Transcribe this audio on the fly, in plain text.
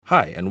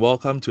Hi, and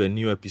welcome to a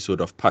new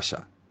episode of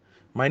Pasha.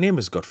 My name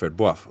is Godfred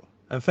Boafo,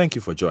 and thank you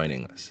for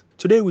joining us.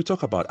 Today we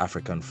talk about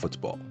African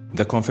football.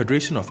 The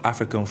Confederation of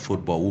African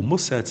Football will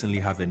most certainly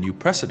have a new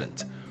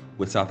president,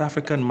 with South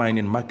African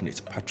mining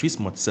magnate Patrice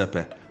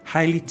Motsepe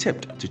highly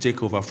tipped to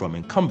take over from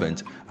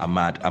incumbent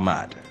Ahmad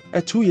Ahmad.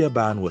 A 2-year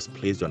ban was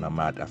placed on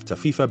Ahmad after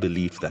FIFA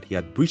believed that he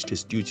had breached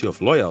his duty of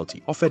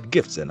loyalty, offered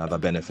gifts and other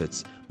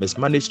benefits,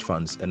 mismanaged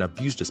funds, and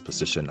abused his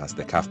position as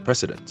the CAF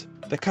president.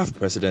 The CAF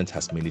president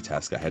has many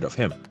tasks ahead of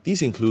him.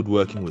 These include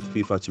working with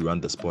FIFA to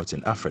run the sports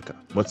in Africa.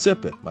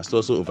 Motsepe must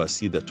also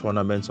oversee the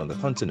tournaments on the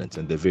continent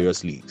and the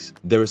various leagues.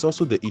 There is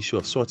also the issue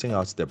of sorting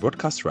out the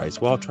broadcast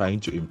rights while trying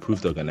to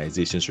improve the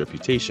organization's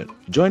reputation.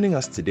 Joining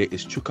us today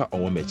is Chuka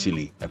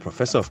Onwumechili, a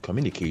professor of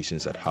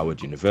communications at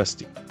Howard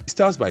University. He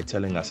starts by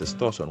telling us his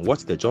thoughts on what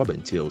the job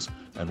entails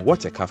and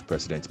what a CAF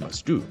president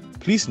must do.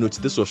 Please note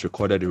this was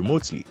recorded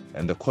remotely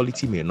and the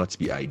quality may not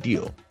be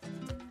ideal.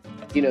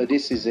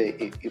 This is a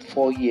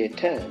 4-year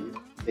term.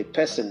 The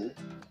person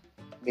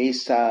may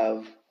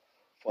serve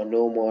for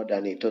no more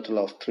than a total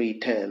of 3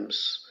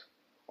 terms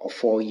of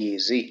 4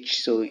 years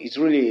each. So it's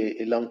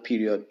really a long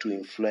period to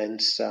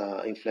influence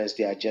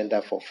the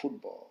agenda for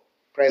football.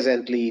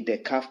 Presently, the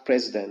CAF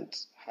president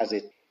has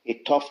a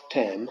tough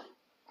term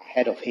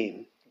ahead of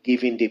him,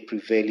 given the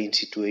prevailing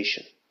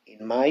situation.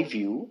 In my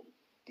view,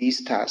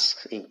 these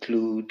tasks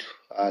include,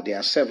 there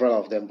are several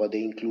of them, but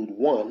they include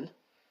one,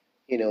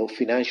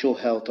 financial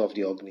health of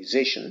the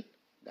organization.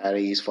 That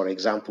is, for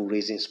example,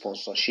 raising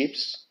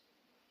sponsorships.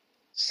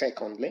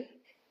 Secondly,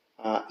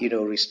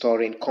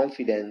 restoring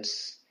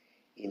confidence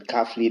in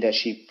CAF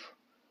leadership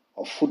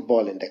of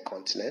football in the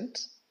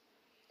continent.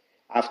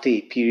 After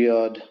a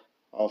period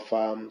of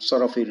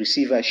sort of a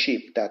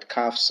receivership that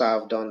CAF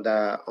served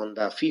under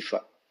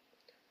FIFA,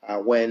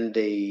 when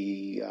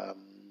a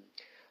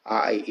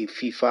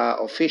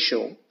FIFA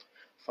official,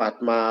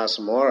 Fatma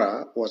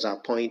Samora, was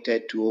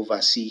appointed to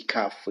oversee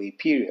CAF for a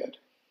period.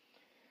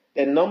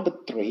 Then number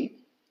 3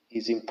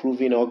 is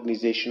improving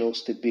organizational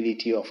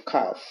stability of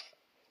CAF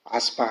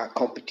as per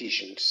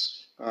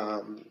competitions,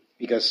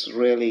 because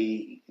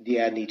really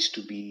there needs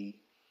to be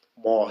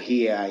more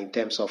here in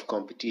terms of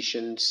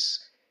competitions,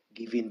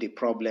 given the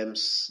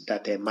problems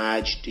that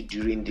emerged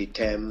during the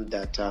term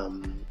that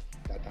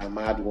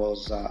Ahmad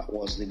was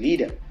the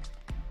leader.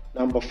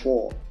 Number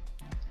 4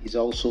 is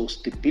also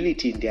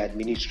stability in the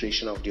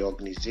administration of the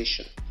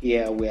organization.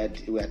 Here we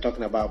are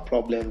talking about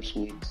problems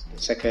with the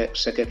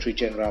Secretary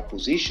General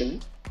position.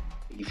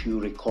 If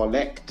you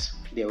recollect,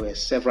 there were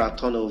several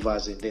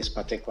turnovers in this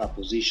particular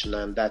position,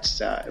 and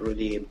that's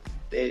really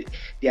the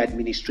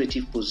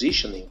administrative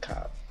position in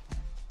CAF.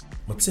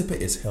 Motsepe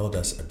is held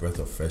as a breath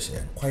of fresh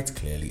air and quite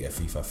clearly a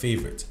FIFA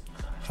favorite.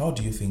 How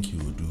do you think he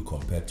will do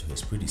compared to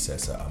his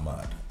predecessor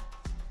Ahmad?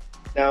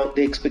 Now,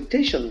 the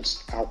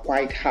expectations are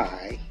quite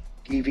high,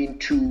 given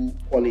 2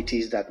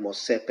 qualities that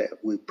Motsepe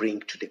will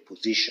bring to the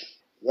position.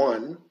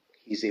 One,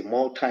 he's a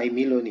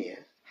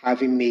multi-millionaire,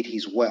 having made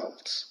his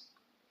wealth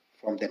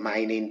from the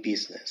mining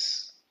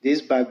business.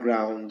 This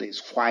background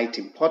is quite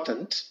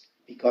important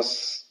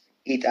because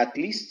it at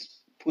least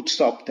puts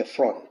up the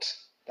front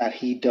that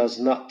he does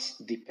not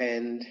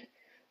depend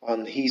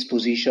on his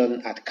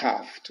position at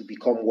CAF to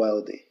become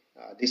wealthy.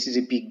 This is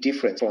a big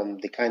difference from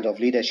the kind of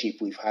leadership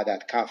we've had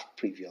at CAF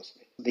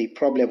previously. The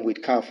problem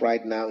with CAF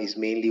right now is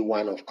mainly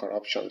one of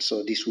corruption,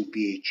 so this would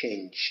be a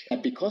change.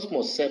 And because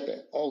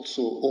Motsepe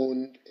also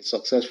owned a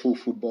successful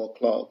football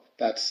club,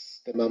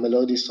 that's the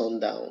Mamelodi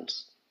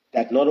Sundowns,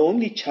 that not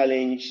only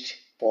challenged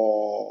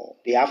for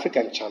the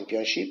African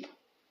Championship,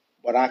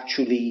 but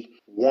actually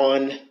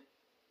won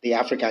the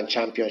African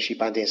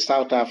Championship. And in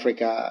South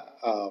Africa,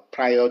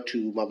 prior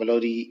to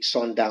Mamelodi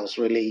Sundowns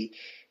really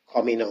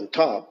coming on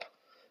top,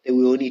 there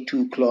were only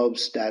 2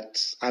 clubs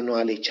that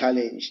annually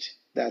challenged.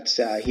 That's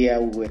here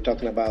we were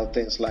talking about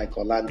things like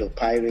Orlando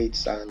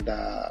Pirates and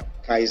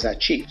Kaizer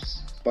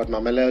Chiefs. But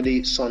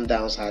Mamelodi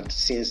Sundowns had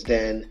since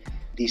then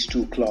these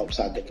 2 clubs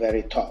at the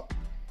very top.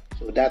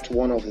 So that's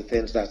one of the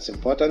things that's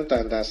important.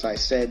 And as I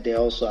said, they're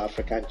also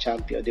African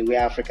champions. They were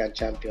African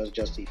champions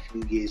just a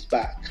few years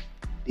back.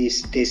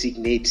 This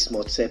designates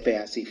Motsepe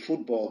as a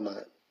football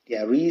man.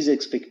 There is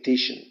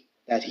expectation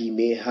that he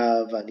may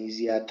have an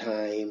easier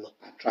time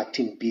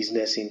attracting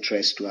business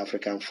interest to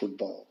African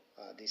football.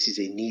 This is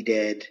a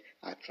needed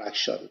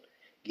attraction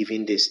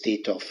given the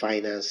state of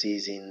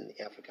finances in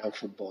African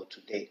football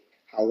today.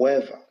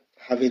 However,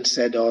 having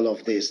said all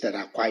of this that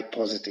are quite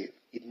positive,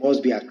 it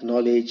must be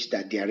acknowledged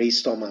that there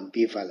is some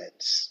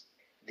ambivalence.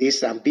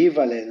 This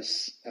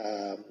ambivalence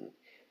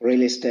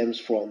really stems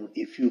from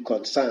a few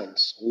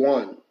concerns.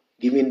 One,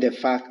 given the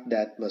fact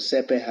that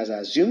Motsepe has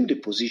assumed the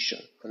position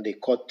on the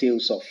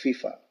coattails of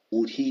FIFA,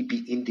 would he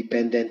be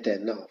independent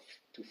enough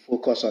to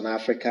focus on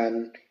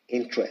African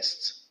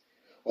interests?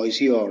 Or is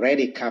he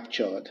already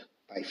captured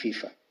by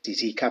FIFA? Is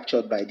he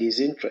captured by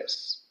these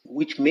interests,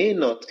 which may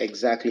not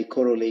exactly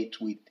correlate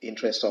with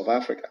interests of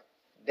Africa?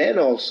 Then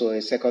also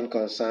a second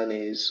concern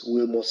is,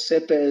 will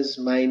Motsepe's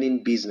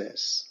mining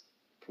business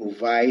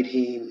provide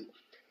him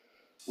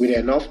with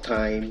enough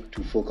time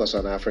to focus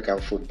on African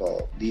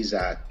football. These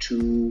are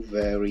two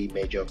very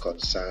major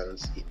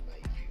concerns in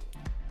my view.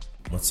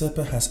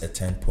 Motsepe has a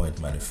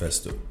 10-point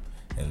manifesto.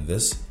 In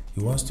this,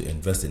 he wants to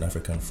invest in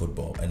African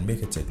football and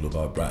make it a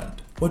global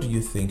brand. What do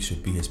you think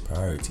should be his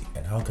priority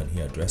and how can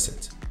he address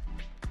it?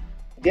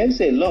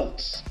 There's a lot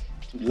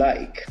to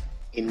like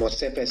in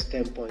Motsepe's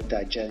 10-point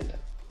agenda.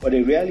 But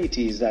the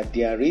reality is that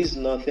there is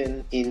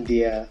nothing in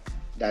there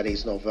that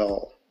is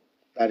novel.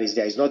 That is,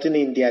 there is nothing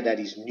in there that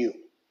is new.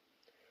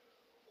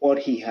 What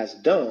he has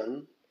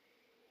done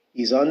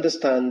is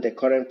understand the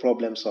current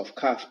problems of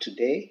CAF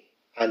today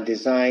and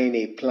design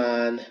a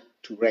plan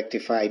to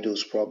rectify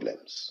those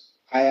problems.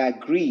 I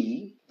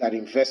agree that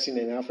investing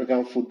in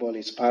African football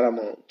is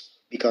paramount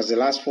because the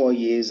last 4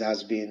 years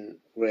has been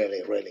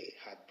really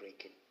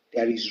heartbreaking.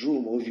 There is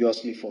room,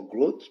 obviously, for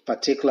growth,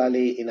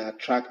 particularly in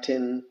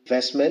attracting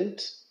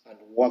investment and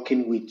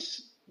working with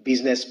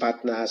business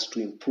partners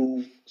to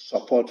improve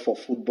support for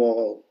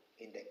football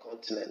in the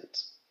continent.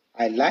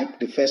 I like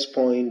the first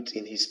point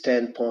in his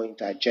 10-point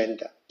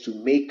agenda to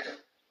make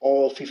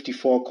all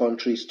 54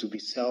 countries to be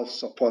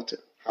self-supporting.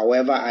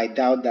 However, I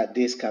doubt that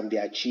this can be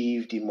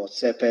achieved in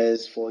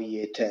Motsepe's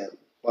 4-year term.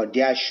 But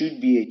there should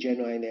be a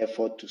genuine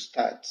effort to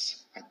start,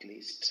 at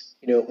least.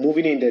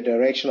 Moving in the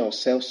direction of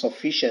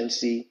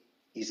self-sufficiency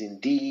is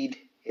indeed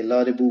a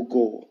laudable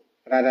goal,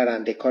 rather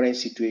than the current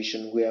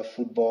situation where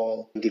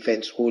football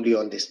depends wholly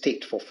on the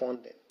state for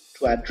funding.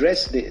 To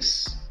address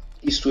this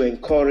is to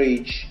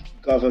encourage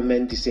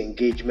government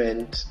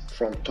disengagement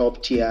from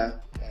top-tier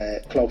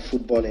club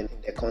football in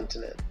the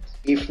continent.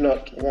 If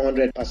not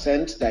 100%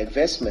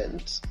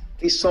 divestment,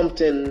 is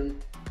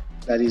something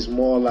that is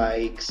more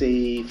like,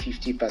 say,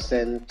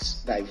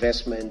 50%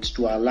 divestment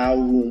to allow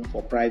room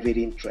for private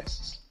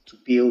interests to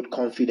build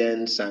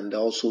confidence and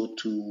also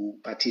to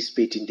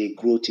participate in the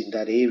growth in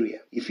that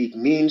area. If it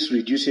means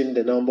reducing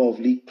the number of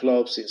league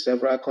clubs in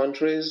several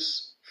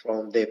countries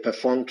from the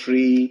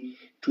perfunctory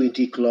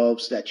 20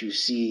 clubs that you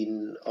see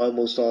in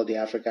almost all the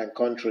African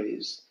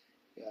countries,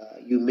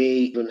 you may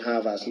even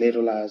have as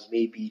little as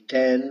maybe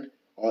 10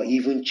 or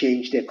even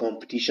change the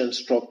competition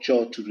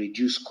structure to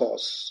reduce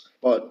costs.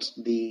 But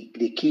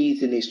the key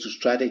thing is to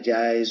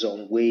strategize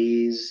on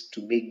ways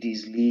to make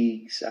these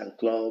leagues and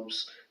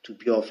clubs to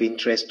be of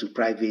interest to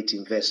private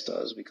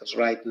investors, because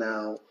right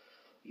now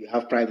you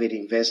have private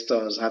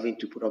investors having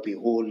to put up a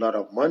whole lot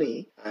of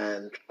money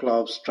and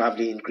clubs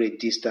traveling great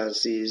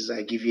distances.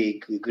 I give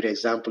you a good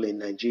example. In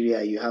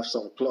Nigeria, you have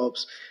some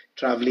clubs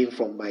traveling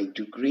from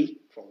Maiduguri,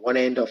 from one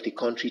end of the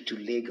country to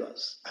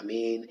Lagos. I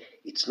mean,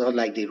 it's not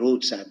like the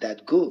roads are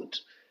that good.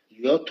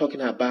 You're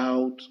talking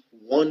about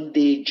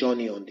 1-day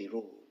journey on the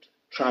road,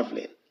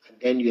 traveling, and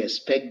then you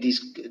expect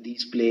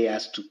these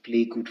players to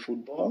play good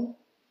football,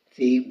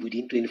 say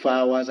within 24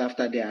 hours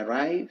after they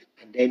arrive.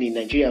 And then in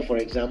Nigeria, for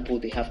example,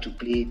 they have to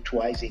play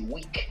twice a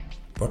week.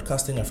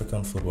 Broadcasting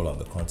African football on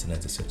the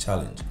continent is a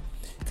challenge.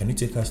 Can you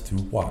take us through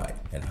why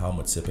and how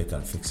Motsepe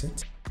can fix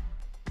it?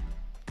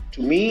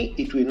 To me,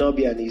 it will not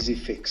be an easy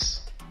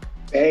fix.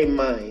 Bear in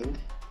mind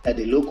that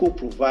the local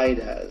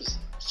providers,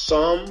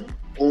 some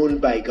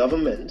owned by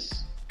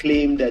governments,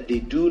 claim that they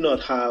do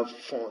not have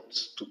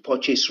funds to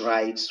purchase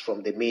rights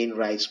from the main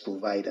rights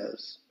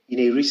providers. In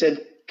a recent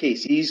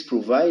case, these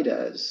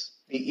providers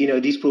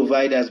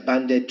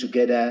banded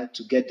together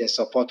to get the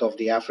support of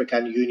the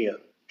African Union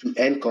to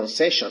end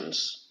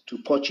concessions to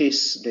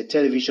purchase the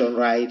television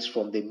rights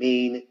from the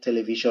main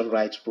television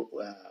rights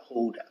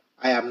holder.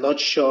 I am not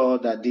sure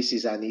that this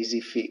is an easy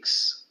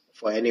fix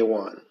for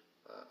anyone,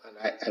 and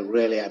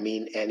I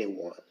mean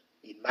anyone.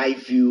 In my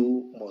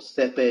view,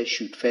 Motsepe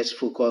should first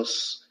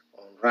focus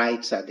on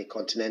rights at the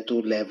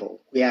continental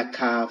level, where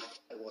CAF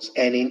was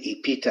earning a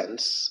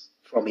pittance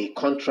from a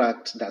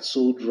contract that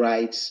sold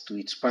rights to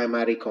its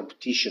primary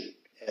competition,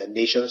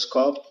 Nations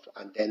Cup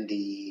and then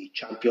the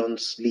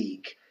Champions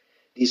League.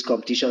 These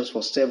competitions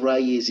for several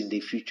years in the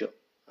future.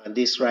 And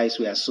these rights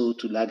were sold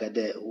to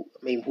Lagardère.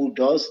 I mean, who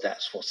does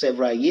that for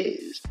several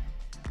years?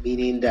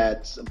 Meaning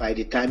that by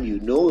the time you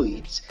know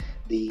it,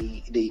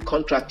 the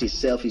contract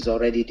itself is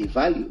already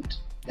devalued.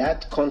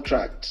 That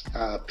contract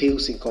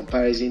pales in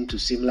comparison to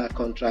similar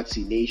contracts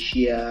in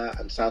Asia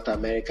and South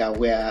America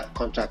where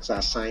contracts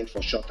are signed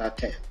for shorter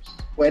terms.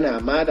 When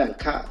Ahmad and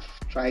CAF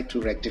tried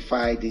to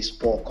rectify this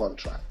poor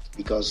contract,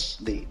 because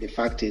the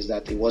fact is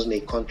that it wasn't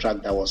a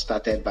contract that was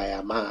started by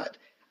Ahmad.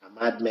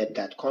 Ahmad made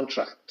that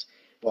contract,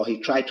 but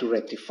he tried to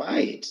rectify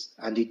it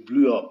and it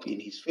blew up in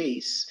his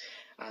face.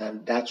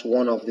 And that's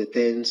one of the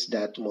things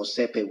that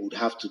Motsepe would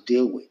have to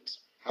deal with.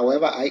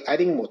 However, I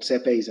think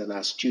Motsepe is an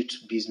astute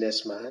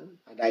businessman,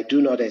 and I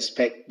do not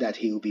expect that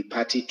he will be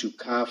party to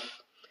CAF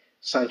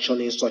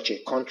sanctioning such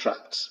a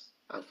contract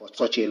and for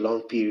such a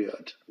long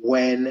period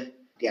when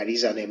there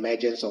is an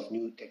emergence of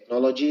new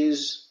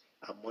technologies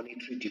and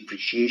monetary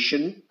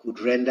depreciation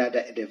could render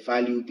the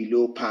value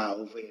below par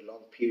over a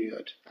long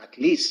period. At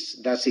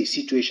least that's a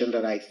situation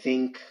that I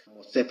think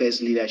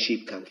Motsepe's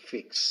leadership can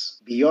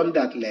fix. Beyond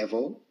that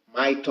level,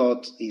 my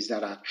thought is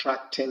that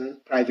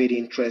attracting private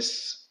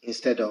interests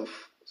instead of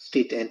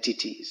state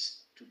entities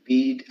to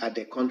bid at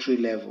the country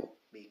level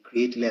may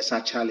create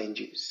lesser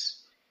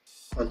challenges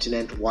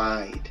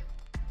continent-wide.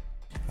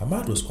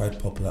 Ahmad was quite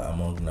popular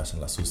among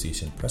National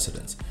Association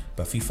presidents,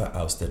 but FIFA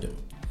ousted him.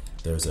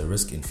 There is a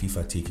risk in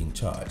FIFA taking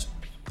charge.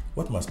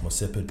 What must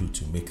Motsepe do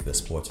to make the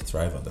sport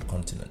thrive on the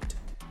continent?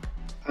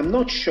 I'm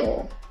not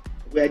sure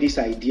where this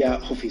idea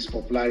of his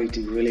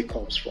popularity really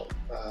comes from.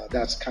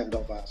 That's kind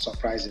of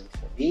surprising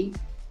for me.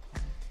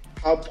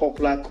 How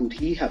popular could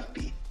he have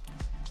been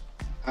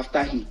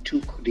after he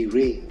took the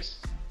reins,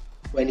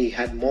 when he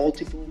had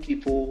multiple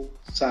people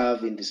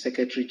serve in the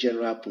Secretary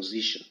General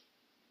position,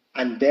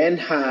 and then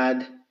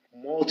had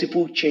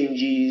multiple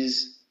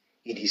changes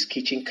in his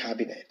kitchen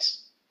cabinet,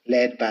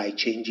 led by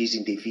changes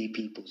in the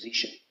VP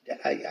position?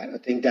 I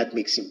don't think that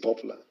makes him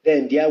popular.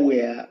 Then there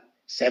were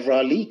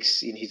several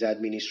leaks in his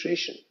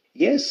administration.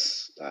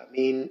 Yes, I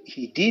mean,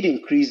 he did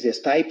increase the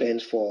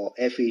stipends for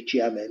FA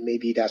chairmen.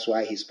 Maybe that's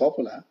why he's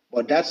popular.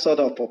 But that sort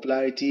of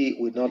popularity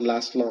will not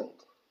last long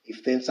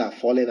if things are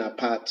falling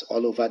apart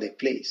all over the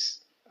place.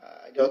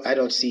 I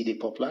don't see the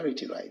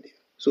popularity right there.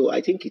 So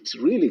I think it's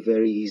really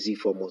very easy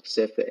for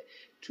Motsepe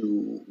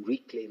to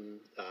reclaim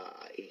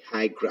a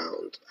high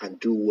ground and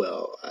do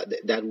well.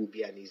 That would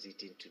be an easy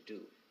thing to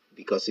do,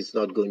 because it's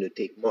not going to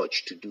take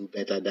much to do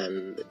better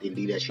than the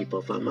leadership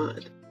of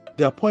Ahmad.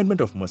 The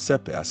appointment of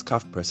Motsepe as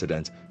CAF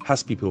president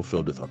has people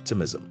filled with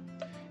optimism.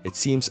 It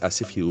seems as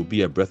if he will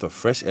be a breath of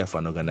fresh air for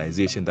an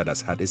organization that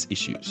has had its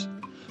issues.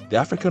 The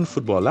African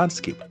football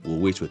landscape will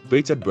wait with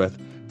bated breath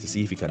to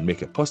see if he can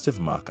make a positive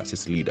mark as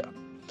its leader.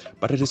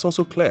 But it is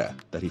also clear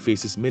that he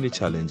faces many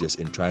challenges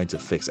in trying to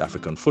fix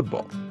African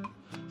football.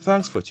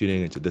 Thanks for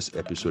tuning into this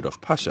episode of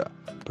Pasha,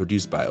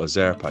 produced by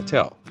Ozair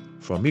Patel.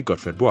 From me,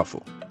 Godfred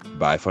Boafo.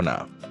 Bye for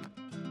now.